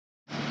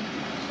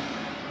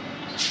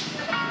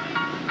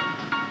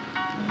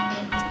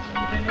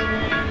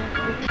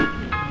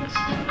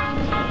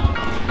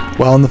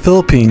While in the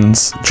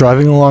Philippines,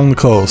 driving along the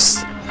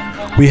coast,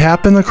 we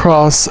happened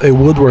across a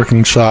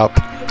woodworking shop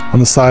on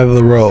the side of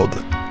the road.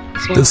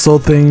 It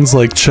sold things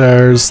like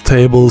chairs,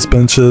 tables,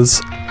 benches.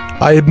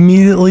 I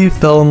immediately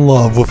fell in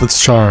love with its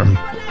charm.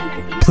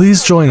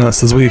 Please join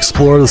us as we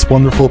explore this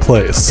wonderful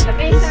place.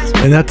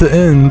 And at the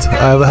end, I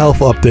have a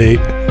health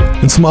update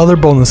and some other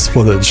bonus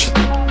footage.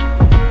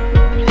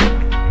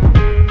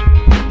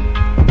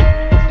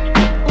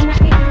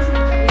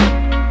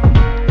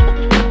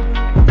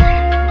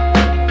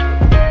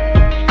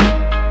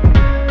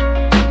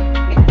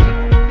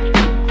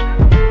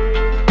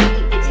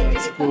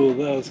 Cool,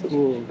 that was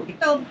cool.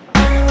 Ito.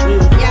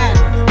 Yan.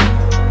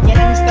 Yan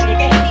ang story.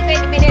 Kaya hindi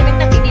pwede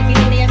binibenta.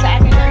 Binibili na yan sa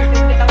akin.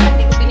 Hindi ko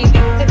binibili.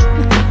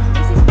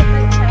 This is the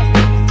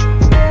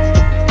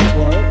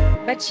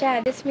What? Bacha.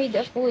 That's made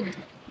of wood.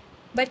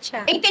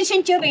 Bacha. 18th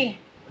century.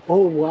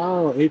 Oh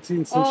wow,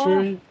 18th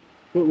century?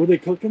 What, were they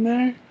cooking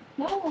there?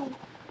 No.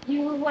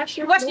 You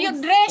wash your Wash clothes. your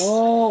dress.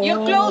 Oh,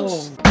 Your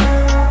clothes.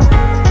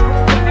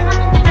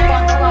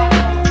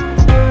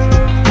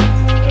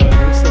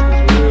 This stuff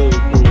is really cool.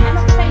 Ano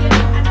ko sa'yo?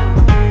 Ano?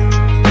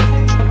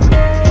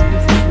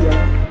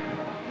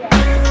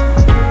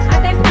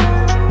 Ate mo.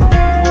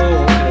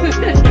 Oh,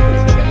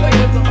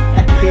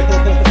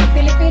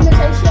 Filipino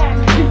size yan.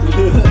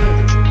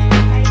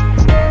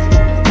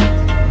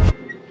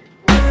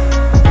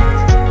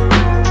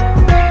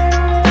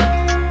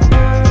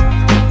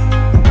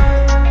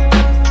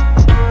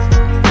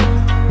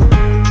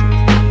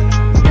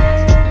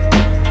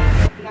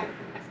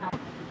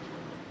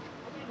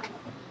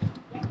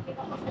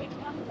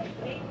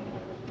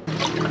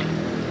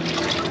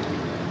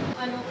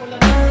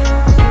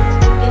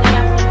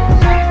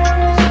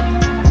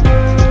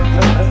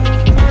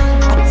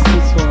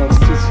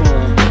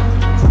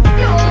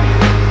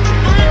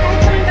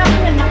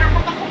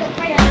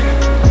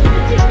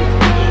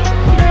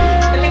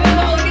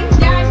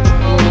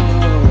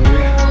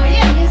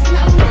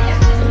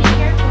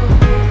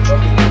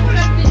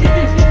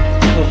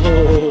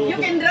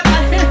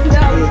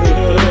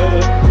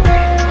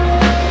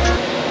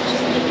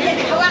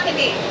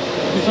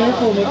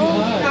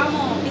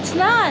 It's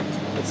not.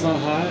 It's not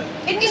hot?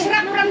 It is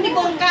rock from the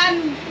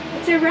volcan.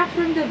 It's a rock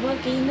from the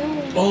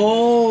volcano.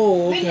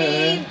 Oh,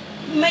 okay.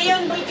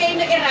 Mayon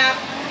volcano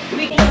erupt.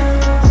 Hindi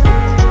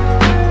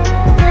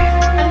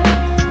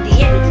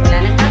yan. Wala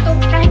nang tato.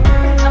 Kahit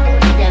ako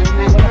dyan.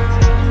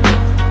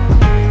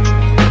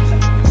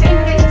 Saan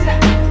kayo sa...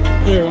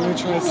 Here, let me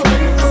try some.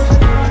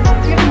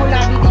 Sir,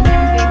 mulabi din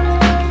yan, Ben.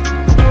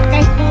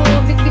 Kahit po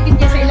bitbitin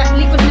dyan sa ilang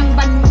likod ng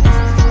ban.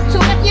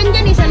 Sukat yan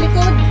dyan sa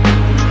likod.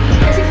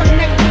 Kasi pag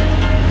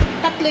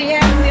tatlo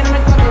yan, meron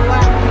nagpagawa.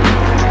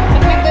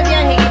 Pag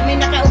nagbabiyahe, may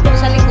nakaupo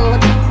sa likod.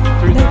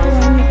 That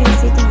one you can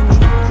sit on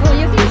it. Oh,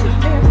 you can sit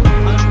there.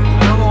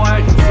 I don't know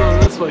why I can sit on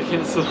this, but I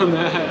can't sit on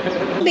that.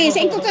 Be,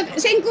 saan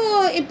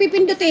ko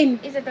ipipindutin?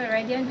 Is it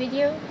already on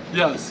video?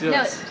 Yes, No.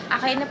 yes.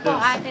 Okay na po,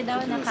 Yes. ate daw.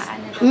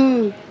 Nakaano daw.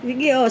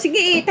 Sige, oh.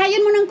 Sige,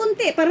 tayon mo ng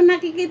konti para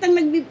nakikitang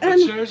The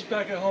chairs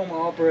back at home,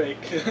 I'll break.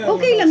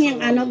 Okay lang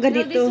yung ano, No,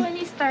 this ganito. one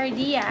is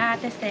sturdy,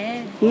 ate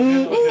said.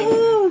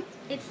 Oo.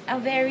 It's a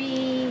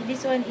very,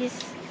 this one is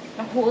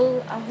a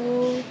whole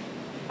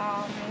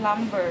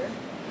lumber.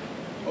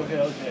 Okay,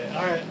 okay.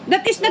 Alright.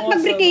 That is not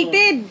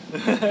fabricated.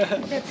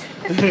 That's,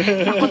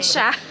 takot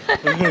siya.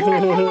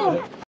 Oo.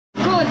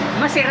 Good.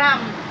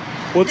 Masiram.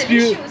 What's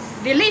beautiful?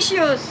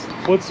 Delicious.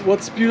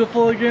 What's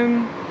beautiful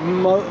again?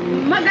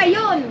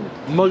 Magayon.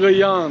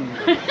 Magayan.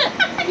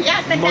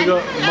 Yata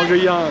dyan.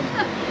 Magayan.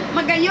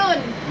 Magayon.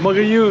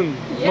 Magayon.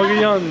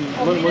 Magayan.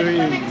 Okay,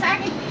 Magayan. sa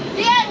akin.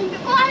 Yan,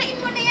 kuhain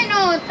mo na yan,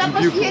 oh. Tapos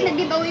Beautiful. yan,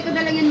 nag-giveaway ko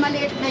na lang yung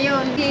maliit na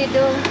yun.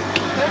 Dito.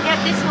 Look at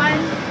this one.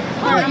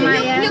 Oh,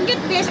 Maya. you get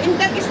this, and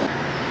that is...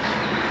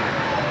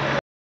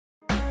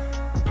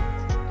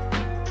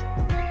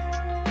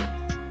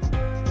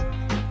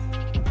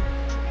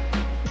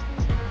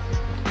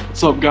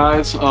 What's up,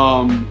 guys?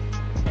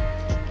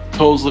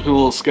 Toes looking a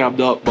little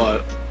scabbed up,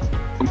 but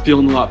I'm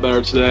feeling a lot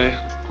better today.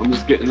 I'm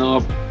just getting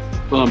up,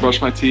 gonna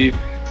brush my teeth,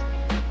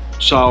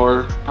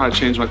 shower, probably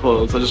change my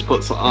clothes. I just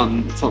put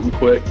on something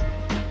quick.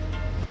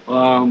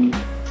 We'll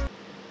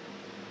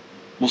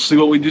see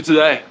what we do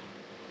today.